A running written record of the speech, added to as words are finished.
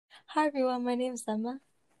Hi everyone, my name is Emma.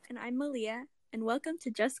 And I'm Malia, and welcome to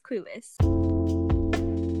Just Clueless.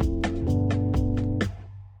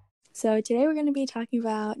 So today we're going to be talking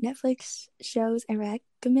about Netflix shows and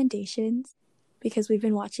recommendations because we've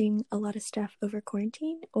been watching a lot of stuff over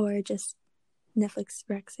quarantine or just Netflix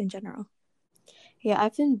recs in general. Yeah,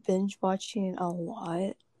 I've been binge watching a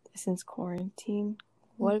lot since quarantine.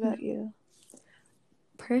 What about you?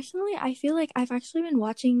 Personally, I feel like I've actually been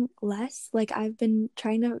watching less. Like I've been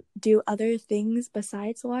trying to do other things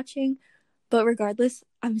besides watching, but regardless,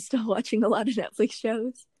 I'm still watching a lot of Netflix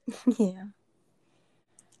shows. Yeah.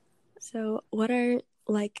 So what are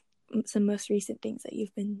like some most recent things that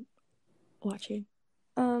you've been watching?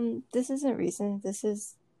 This isn't recent. This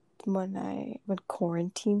is when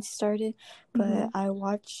quarantine started, but I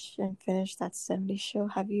watched and finished that 70s show.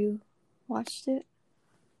 Have you watched it?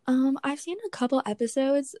 I've seen a couple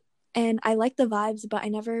episodes and I like the vibes, but I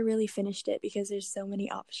never really finished it because there's so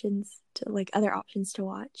many options to like other options to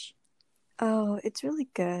watch. Oh, it's really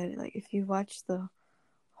good. Like if you watch the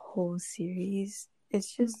whole series,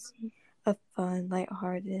 it's just a fun,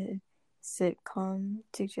 lighthearted sitcom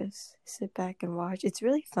to just sit back and watch. It's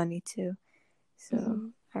really funny too. So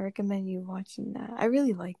I recommend you watching that. I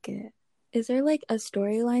really like it. Is there like a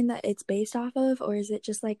storyline that it's based off of, or is it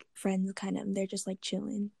just like friends kind of? They're just like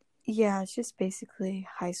chilling. Yeah, it's just basically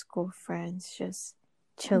high school friends just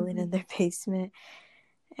chilling in their basement,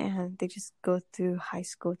 and they just go through high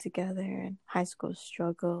school together and high school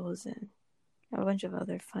struggles and a bunch of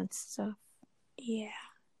other fun stuff.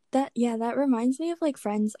 That reminds me of like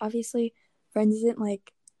Friends. Obviously, Friends isn't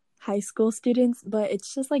like high school students, but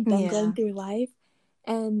it's just like them going through life.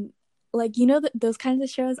 And like those kinds of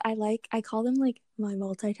shows I call them like my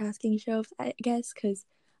multitasking shows, I guess, because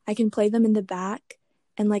I can play them in the back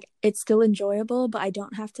and like it's still enjoyable, but I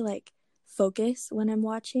don't have to like focus when I'm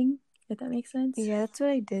watching, if that makes sense. Yeah, that's what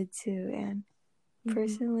I did too. And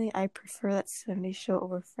personally, I prefer that 70s show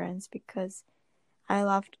over Friends because I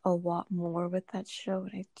laughed a lot more with that show,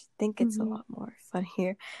 and I think it's a lot more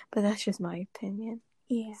funnier. But that's just my opinion.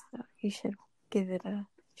 Yeah. So you should give it a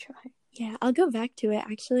try. Yeah, I'll go back to it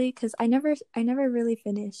actually because I never really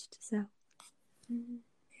finished. So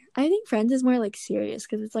I think Friends is more like serious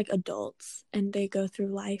because it's like adults and they go through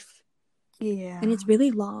life. Yeah. And it's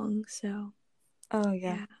really long, so. Oh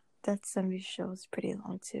yeah. That 70s show is pretty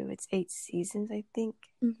long too. It's 8 seasons, I think.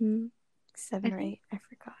 7 or 8, I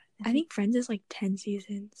forgot. I think Friends is like 10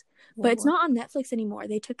 seasons. But it's not on Netflix anymore.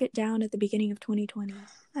 They took it down at the beginning of 2020.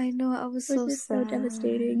 I know, I was so sad. So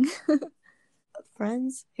devastating.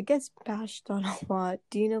 Friends, it gets bashed on a lot.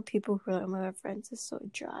 Do you know people who are like, oh my God, Friends is so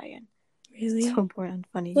dry and really so boring and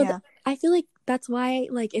funny? Well, yeah. I feel like that's why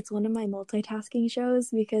like it's one of my multitasking shows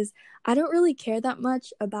because I don't really care that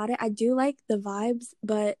much about it. I do like the vibes,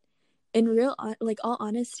 but in real like all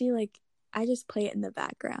honesty, like I just play it in the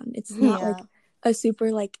background. It's not like a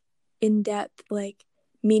super like in-depth like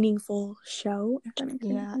meaningful show, if that makes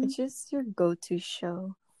sense. It's just your go-to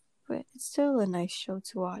show, but it's still a nice show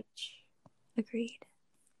to watch. Agreed.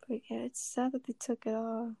 But yeah, it's sad that they took it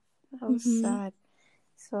off. That was sad.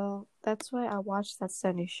 So that's why I watched that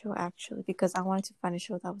 70s show actually, because I wanted to find a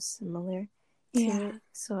show that was similar to it.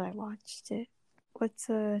 So I watched it. What's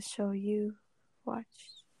a show you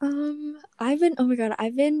watched? I've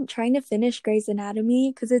been trying to finish Grey's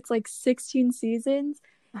Anatomy because it's like 16 seasons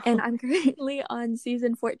and I'm currently on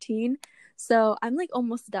season 14. So I'm like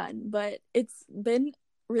almost done, but it's been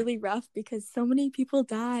really rough because so many people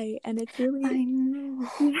die and it's really I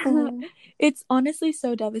know. It's honestly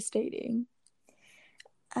so devastating.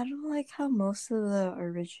 I don't like how most of the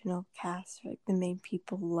original cast, like the main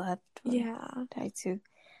people, left. Died too.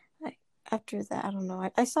 Like after that, I don't know.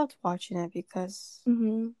 I stopped watching it because I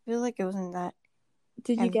feel like it wasn't that.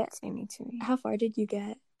 Did you get entertaining to me? How far did you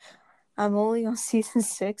get? I'm only on season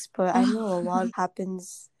 6, but I know a lot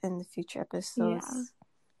happens in the future episodes.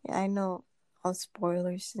 Yeah, I know all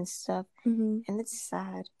spoilers and stuff, and it's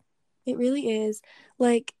sad. It really is.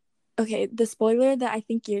 Like, okay, the spoiler that I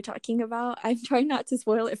think you're talking about, I'm trying not to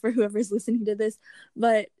spoil it for whoever's listening to this,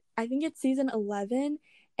 but I think it's season 11,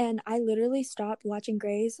 and I literally stopped watching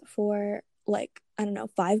Grey's for like, I don't know,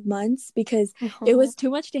 5 months because it was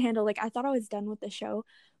too much to handle. Like, I thought I was done with the show,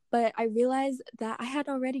 but I realized that I had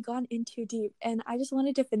already gone in too deep, and I just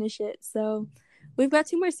wanted to finish it. So we've got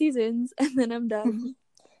 2 more seasons, and then I'm done.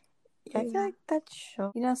 I feel like that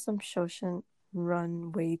show, some shows shouldn't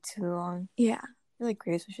run way too long. Yeah. I feel like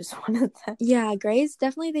Grey's was just one of them. Yeah, Grey's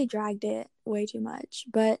definitely they dragged it way too much,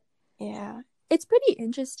 but yeah, it's pretty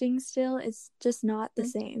interesting still. It's just not the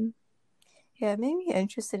same. Yeah, it made me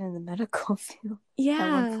interested in the medical field. Yeah.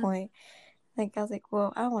 At one point, like I was like,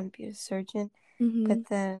 well, I want to be a surgeon, but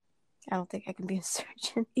then I don't think I can be a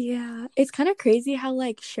surgeon. Yeah, it's kind of crazy how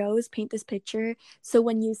like shows paint this picture. So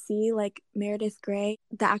when you see like Meredith Grey,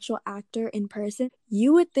 the actual actor in person,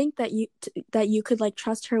 you would think that you could like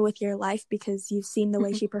trust her with your life because you've seen the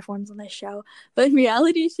way she performs on the show. But in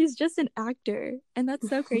reality, she's just an actor, and that's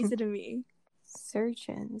so crazy to me.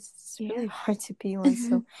 Surgeons, it's Yeah. really hard to be one.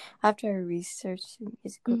 So after I researched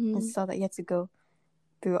Mhm. and saw that you had to go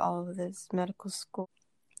through all of this medical school,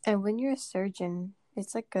 and when you're a surgeon,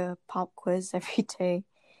 it's like a pop quiz every day.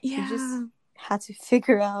 You just Yeah. had to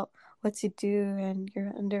figure out what to do, and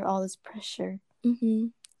you're under all this pressure.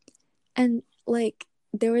 Mhm. And like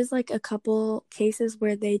there was like a couple cases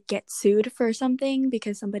where they'd get sued for something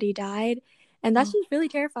because somebody died. And that's just really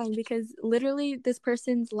terrifying because literally this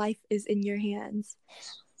person's life is in your hands.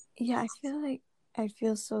 Yeah, I feel like I'd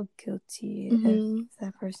feel so guilty if Mhm.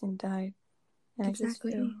 that person died. And I just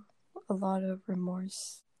feel Exactly. a lot of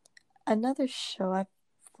remorse. Another show I've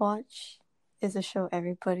watched is a show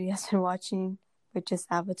everybody has been watching, which is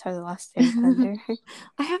Avatar: The Last Airbender.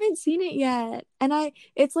 I haven't seen it yet. And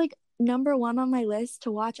it's like number 1 on my list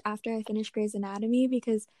to watch after I finish Grey's Anatomy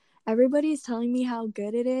because everybody's telling me how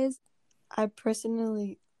good it is. I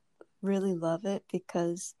personally really love it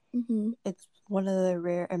because Mhm. it's one of the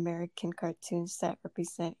rare American cartoons that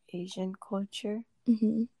represent Asian culture.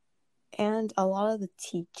 Mhm. And a lot of the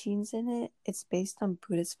teachings in it, it's based on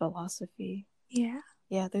Buddhist philosophy. Yeah.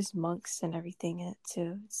 Yeah, there's monks and everything in it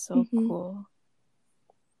too. It's so Mhm. cool.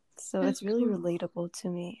 So That's it's really cool. relatable to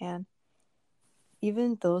me. And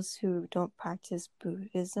even those who don't practice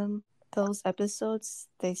Buddhism, those episodes,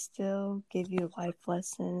 they still give you life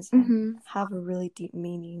lessons and Mhm. have a really deep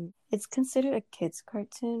meaning. It's considered a kid's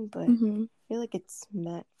cartoon, but Mhm. I feel like it's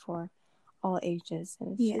meant for all ages,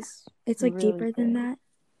 and it's Yeah. just It's like really deeper than good. that.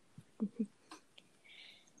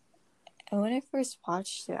 And when I first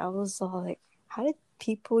watched it, I was all like, how did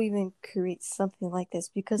people even create something like this?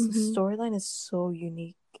 Because the Mhm. storyline is so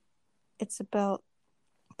unique. It's about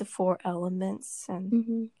the 4 elements and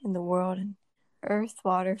Mhm. in the world, and earth,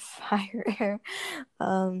 water, fire, air.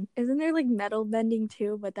 Isn't there like metal bending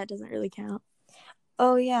too, but that doesn't really count.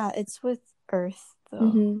 Oh yeah, it's with earth though.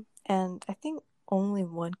 Mhm. And I think only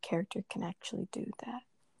one character can actually do that.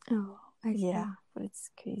 Oh, I see. Yeah, but it's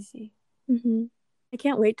crazy. Mhm. I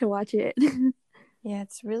can't wait to watch it. Yeah,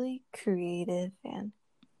 it's really creative and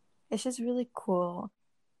it's just really cool.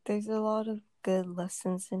 There's a lot of good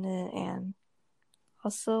lessons in it, and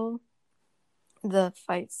also the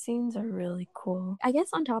fight scenes are really cool. I guess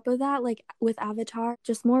on top of that, like with Avatar,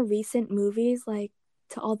 just more recent movies like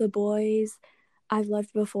To All the Boys, I've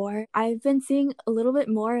Loved Before. I've been seeing a little bit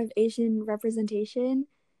more of Asian representation.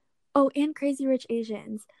 Oh, and Crazy Rich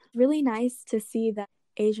Asians. Really nice to see that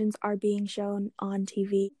Asians are being shown on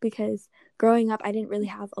TV because growing up, I didn't really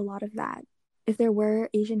have a lot of that. If there were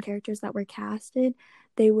Asian characters that were casted,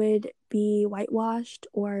 they would be whitewashed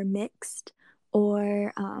or mixed,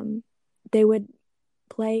 or they would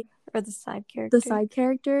play Or the side the character. side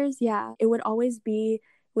characters. Yeah, it would always be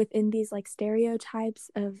within these like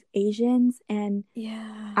stereotypes of Asians, and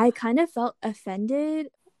Yeah. I kind of felt offended.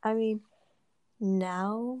 I mean,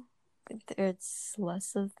 now there's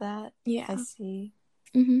less of that. Yeah. I see.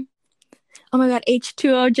 Mm-hmm. Oh my god,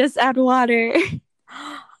 H2O, just add water.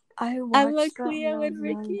 I I'm a watched that when I Cleo was and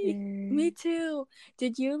Ricky. Me younger. too.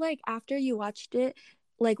 Did you like after you watched it,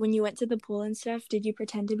 like when you went to the pool and stuff, did you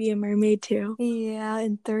pretend to be a mermaid too? Yeah,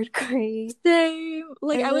 in 3rd grade. Same.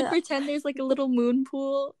 Like I And would then pretend there's like a little moon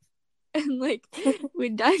pool and like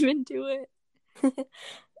we'd dive into it.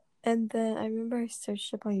 and then I remember I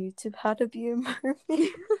searched up on YouTube how to be a mermaid.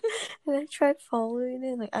 And I tried following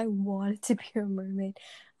it. Like I wanted to be a mermaid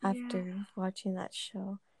Yeah. after watching that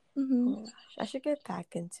show. Mm-hmm. Oh my gosh, I should get back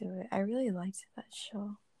into it. I really liked that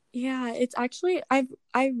show. Yeah, it's actually I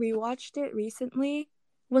rewatched it recently.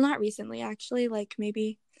 Well, not recently actually, like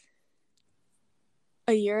maybe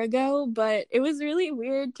a year ago, but it was really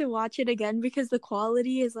weird to watch it again because the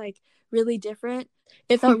quality is like really different.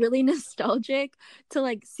 It felt really nostalgic to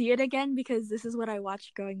like see it again because this is what I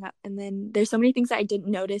watched growing up, and then there's so many things that I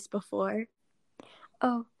didn't notice before.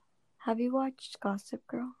 Oh, have you watched Gossip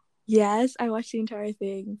Girl? Yes, I watched the entire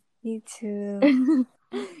thing. Me too.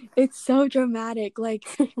 It's so dramatic. Like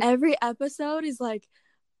every episode is like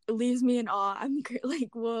leaves me in awe. I'm like,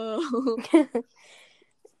 whoa.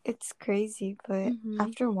 It's crazy, but Mm-hmm.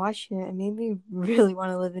 after watching it, it made me really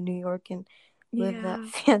want to live in New York and live that Yeah.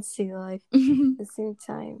 fancy life at the same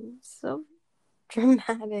time. So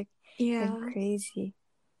dramatic and Yeah. crazy,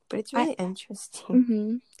 but it's I really interesting.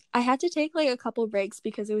 mm-hmm. I had to take like a couple breaks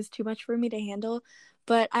because it was too much for me to handle,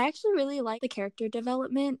 but I actually really like the character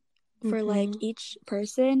development for like each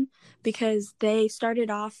person, because they started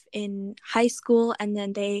off in high school and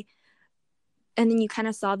then you kind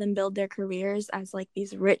of saw them build their careers as like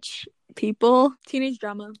these rich people. Teenage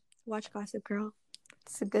drama. Watch Gossip Girl.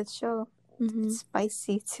 It's a good show. It's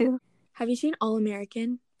spicy too. Have you seen All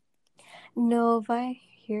American? No, but I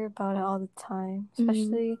hear about it all the time,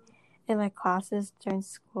 especially in my classes during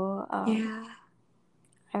school. Yeah.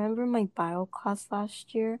 I remember my bio class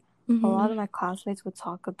last year. A lot of my classmates would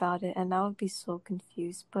talk about it, and I would be so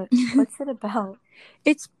confused. But what's it about?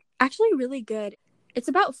 It's actually really good. It's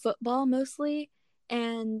about football mostly,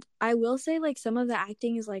 and I will say like some of the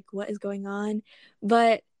acting is like, what is going on?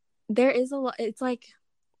 But there is a lot.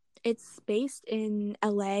 It's based in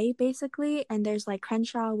LA basically, and there's like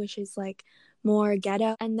Crenshaw, which is like more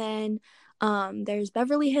ghetto, and then there's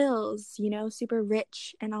Beverly Hills, you know, super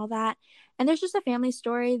rich and all that. And there's just a family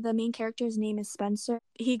story. The main character's name is Spencer.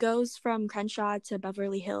 He goes from Crenshaw to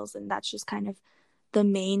Beverly Hills, and that's just kind of the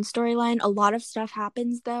main storyline. A lot of stuff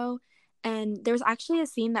happens though, and there's actually a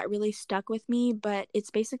scene that really stuck with me, but it's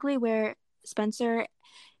basically where Spencer,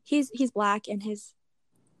 he's black, and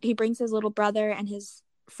he brings his little brother and his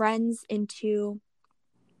friends into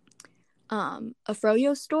a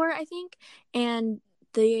froyo store, I think, and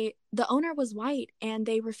the owner was white, and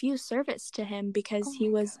they refused service to him because he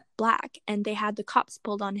was black, and they had the cops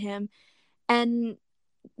pulled on him, and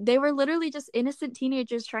they were literally just innocent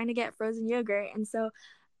teenagers trying to get frozen yogurt. And so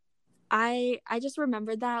I just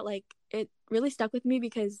remembered that, like, it really stuck with me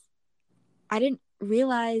because I didn't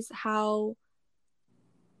realize how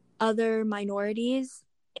other minorities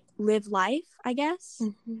live life, I guess.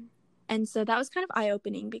 And so that was kind of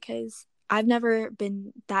eye-opening because I've never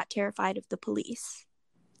been that terrified of the police.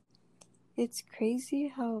 It's crazy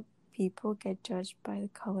how people get judged by the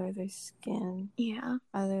color of their skin. Yeah.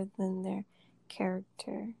 Other than their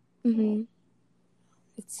character.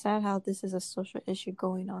 It's sad how this is a social issue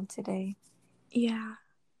going on today. Yeah.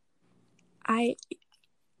 I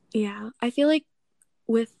feel like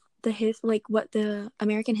with what the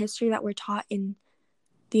American history that we're taught in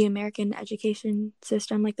the American education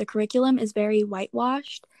system, like the curriculum is very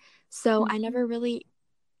whitewashed. So I never really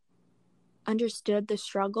understood the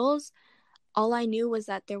struggles. All I knew was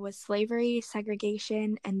that there was slavery,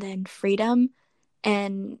 segregation, and then freedom.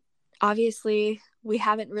 And obviously, we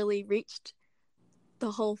haven't really reached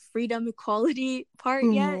the whole freedom equality part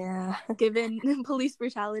yet, given police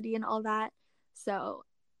brutality and all that. So,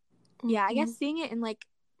 yeah, I guess seeing it in like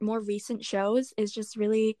more recent shows is just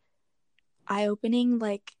really eye-opening,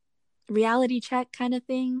 like reality check kind of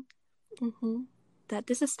thing. That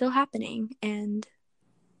this is still happening, and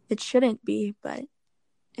it shouldn't be, but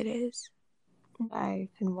it is. I've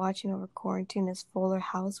been watching over quarantine is Fuller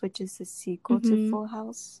House, which is the sequel to Full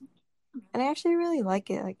House. And I actually really like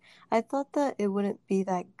it. Like, I thought that it wouldn't be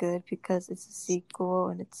that good because it's a sequel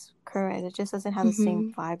and it's current. It just doesn't have the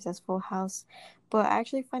same vibes as Full House. But I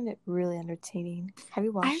actually find it really entertaining. Have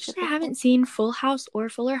you watched it? I actually haven't seen Full House or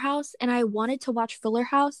Fuller House, and I wanted to watch Fuller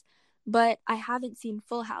House, but I haven't seen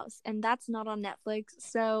Full House, and that's not on Netflix.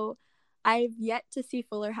 So I've yet to see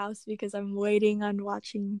Fuller House because I'm waiting on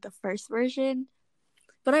watching the first version.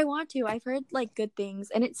 But I want to. I've heard like good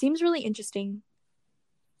things, and it seems really interesting.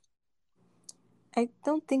 I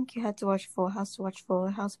don't think you had to watch Full House to watch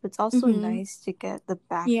Fuller House, but it's also nice to get the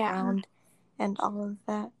background and all of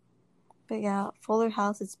that. But yeah, Fuller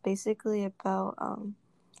House is basically about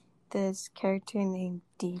this character named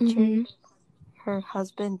DJ. Her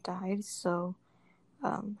husband died, so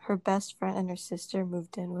her best friend and her sister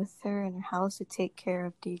moved in with her in her house to take care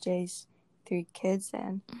of DJ's 3 kids,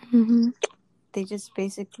 and they just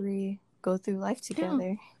basically go through life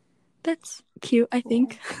together. That's cute, I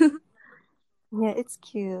think. Yeah, it's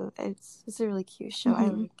cute. It's a really cute show. I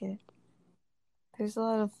like it. There's a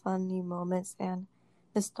lot of funny moments and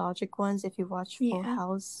nostalgic ones if you watch Full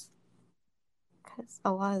House, because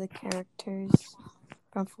a lot of the characters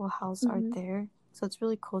from Full House are there, so it's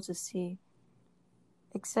really cool to see.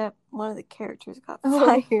 Except one of the characters got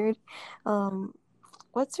fired.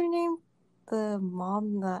 What's her name? The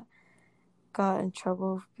mom that got in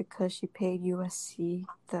trouble because she paid USC,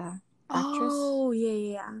 the actress. Oh,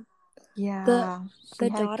 yeah. Yeah. The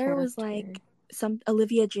daughter was like some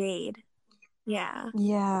Olivia Jade. Yeah.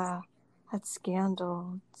 Yeah. That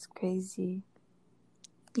scandal. It's crazy.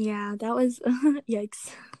 Yeah, that was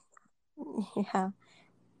yikes. Yeah.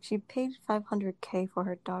 She paid $500K for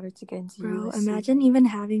her daughter to get into USC. Imagine even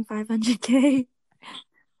having $500K.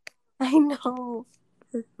 I know.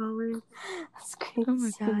 That's crazy. Oh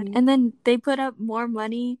my god. And then they put up more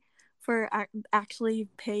money for actually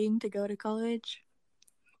paying to go to college.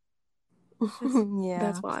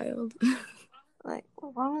 That's wild. Like,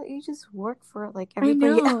 why don't you just work for it like I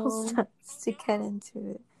everybody else know. does to get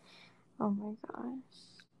into it? Oh my gosh.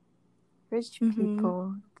 Rich Mm-hmm.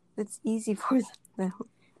 people, it's easy for them.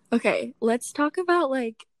 Okay, let's talk about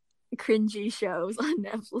like cringy shows on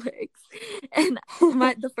Netflix. And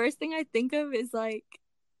the first thing I think of is like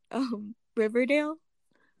Riverdale.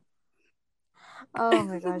 Oh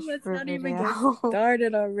my gosh, Let's not even get Riverdale.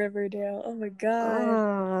 started on Riverdale. Oh my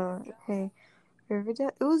god. Hey,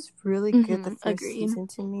 Riverdale, it was really good the Mm-hmm. first Agreed. season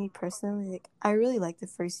to me personally. Like, I really liked the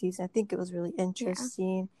first season. I think it was really Yeah.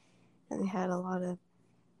 interesting, and they had a lot of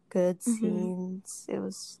good Mm-hmm. scenes. It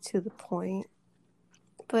was to the point.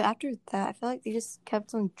 But after that, I feel like they just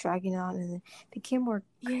kept on dragging on, and it became more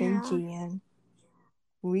Yeah. cringy and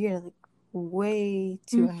weird, like way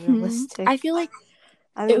too Mm-hmm. I unrealistic. feel like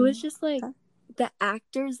I it was mean, just like huh? the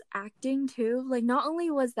actors acting too. Like not only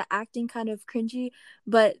was the acting kind of cringy,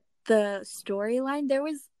 but the storyline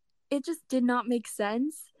it just did not make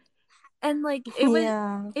sense. And like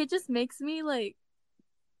Yeah, it just makes me like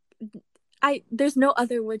I there's no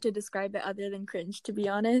other word to describe it other than cringe, to be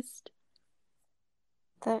honest.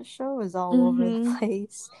 that show was all over the Mm-hmm.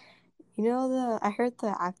 place. You know, I heard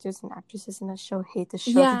the actors and actresses in that show hate the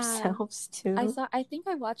show Yeah. themselves too. I think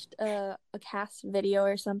I watched a cast video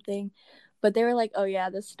or something, but they were like, "Oh yeah,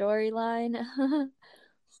 the storyline."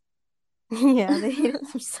 Yeah, they hate it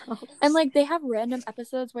And themselves. like they have random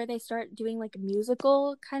episodes where they start doing like a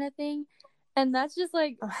musical kind of thing. And that's just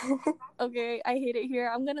like, okay, I hate it here.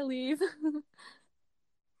 I'm gonna leave.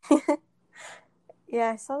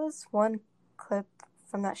 Yeah, I saw this one clip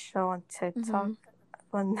from that show on TikTok Mm-hmm.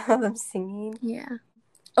 when of them singing. Yeah.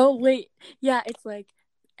 Oh wait. Yeah, it's like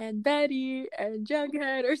and Betty and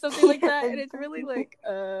Jughead or something like Yeah, that. And and it's really Betty. like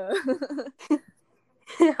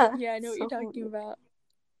Yeah, yeah, I know it's what you're so talking about.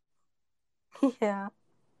 yeah.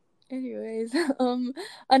 Anyways,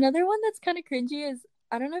 another one that's kind of cringy is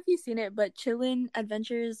I don't know if you've seen it, but Chillin'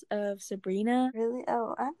 Adventures of Sabrina. Really?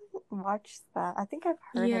 Oh, I haven't watched that. I think I've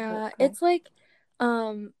heard of it, Yeah, but it's like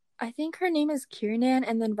I think her name is Kiernan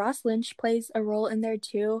and then Ross Lynch plays a role in there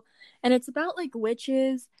too. And it's about like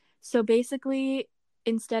witches. So basically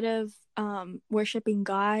instead of worshiping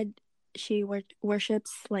God, she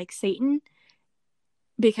worships like Satan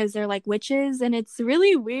because they're like witches and it's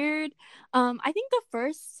really weird. I think the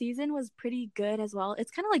first season was pretty good as well.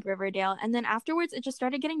 It's kind of like Riverdale and then afterwards it just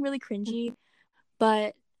started getting really cringy,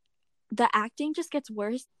 but the acting just gets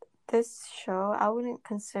worse. this show, I wouldn't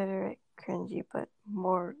consider it cringy, but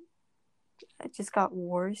more, it just got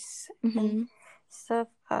worse and Mm-hmm. stuff.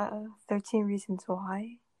 13 Reasons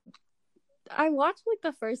Why. I watched like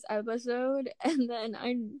the first episode and then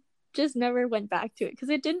I just never went back to it because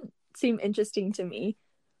it didn't seem interesting to me.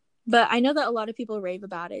 But I know that a lot of people rave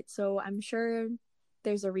about it, so I'm sure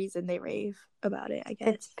there's a reason they rave about it, I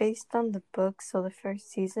It's guess. based on the book, so the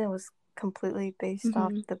first season was completely based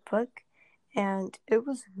off Mm-hmm. the book, and it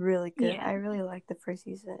was really good. Yeah. I really liked the first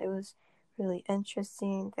season. It was really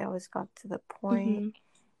interesting. They always got to the point, Mm-hmm.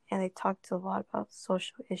 and they talked a lot about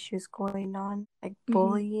social issues going on, like Mm-hmm.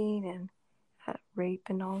 bullying and rape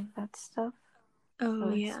and all of that stuff. Oh So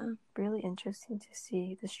it's yeah. really interesting to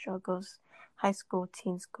see the struggles high school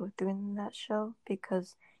teens go through in that show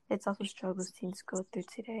because it's also struggles teens go through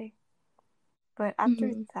today. But after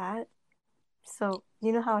Mm-hmm. that, so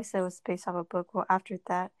you know how I said it was based off a book? Well, after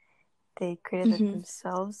that, they created it Mm-hmm.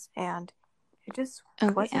 themselves, and it just Oh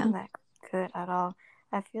yeah. wasn't that good at all.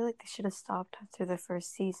 I feel like they should have stopped after the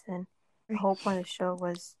first season. The whole point of the show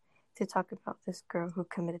was to talk about this girl who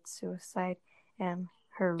committed suicide and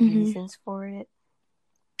her Mm-hmm. reasons for it,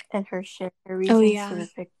 and her share her Oh reasons to yeah. the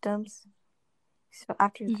victims. So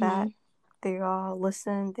after Mm-hmm. that, they all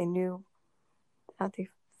listened. They knew they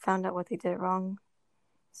found out what they did wrong.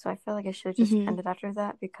 So I feel like it should have just Mm-hmm. ended after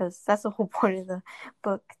that because that's the whole point of the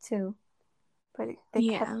book too. But they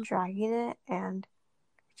kept Yeah. dragging it, and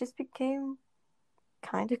it just became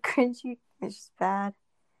kind of cringy. It's just bad.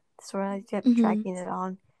 So when I kept Mm-hmm. dragging it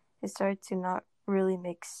on, it started to not really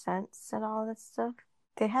make sense and all that stuff.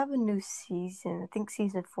 They have a new season. I think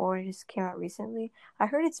season 4 just came out recently. I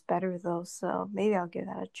heard it's better though, so maybe I'll give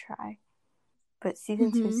that a try. But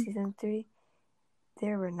season 2 and Mm-hmm. season 3,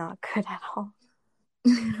 they were not good at all.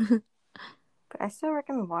 But I still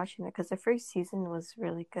recommend watching it because the first season was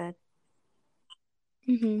really good.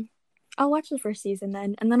 Mm-hmm. I'll watch the first season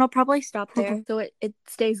then, and then I'll probably stop there so it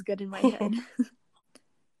stays good in my head.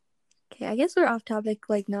 Okay, I guess we're off topic,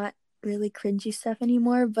 like not really cringy stuff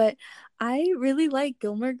anymore, but I really like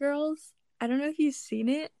Gilmore Girls. I don't know if you've seen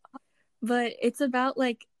it, but it's about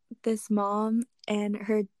like this mom and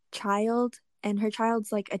her child's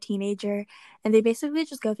like a teenager, and they basically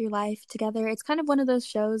just go through life together. It's kind of one of those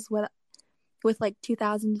shows with like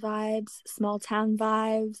 2000s vibes, small town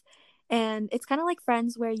vibes, and it's kind of like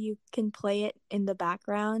Friends where you can play it in the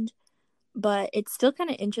background, but it's still kind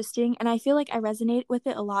of interesting, and I feel like I resonate with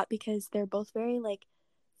it a lot because they're both very like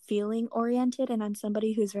feeling oriented, and I'm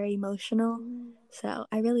somebody who's very emotional, so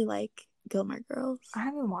I really like Gilmore Girls. I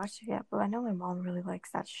haven't watched it yet, but I know my mom really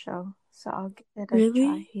likes that show, so I'll give it a Really?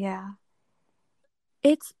 try. Yeah.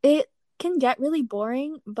 It can get really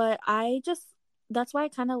boring, but that's why I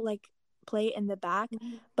kind of like play it in the back.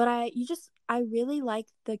 But I really like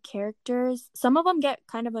the characters. Some of them get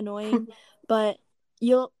kind of annoying, but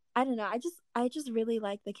I don't know. I just really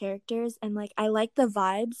like the characters, and like I like the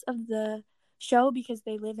vibes of the show because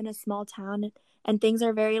they live in a small town, and things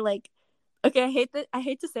are very like, okay, I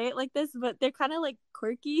hate to say it like this, but they're kind of like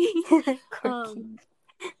quirky. Quirky.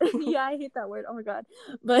 Yeah, I hate that word. Oh my god.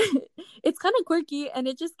 But it's kind of quirky, and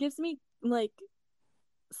it just gives me like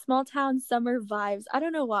small town summer vibes. I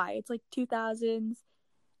don't know why. It's like 2000s,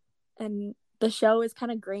 and the show is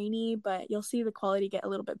kind of grainy, but you'll see the quality get a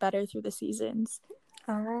little bit better through the seasons.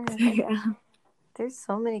 Alright. Yeah. There's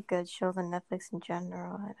so many good shows on Netflix in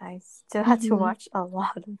general, and I still had to watch a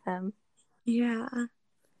lot of them. Yeah.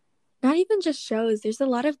 Not even just shows, there's a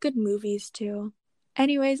lot of good movies too.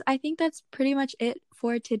 Anyways, I think that's pretty much it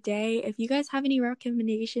for today. If you guys have any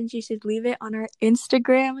recommendations, you should leave it on our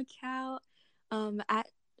Instagram account. At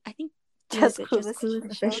I think Just Just Clueless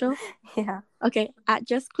Clueless Official. Yeah. Okay, at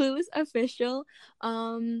Just Clueless Official.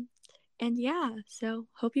 And yeah, so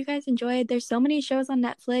hope you guys enjoyed. There's so many shows on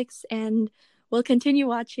Netflix, and we'll continue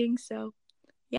watching. So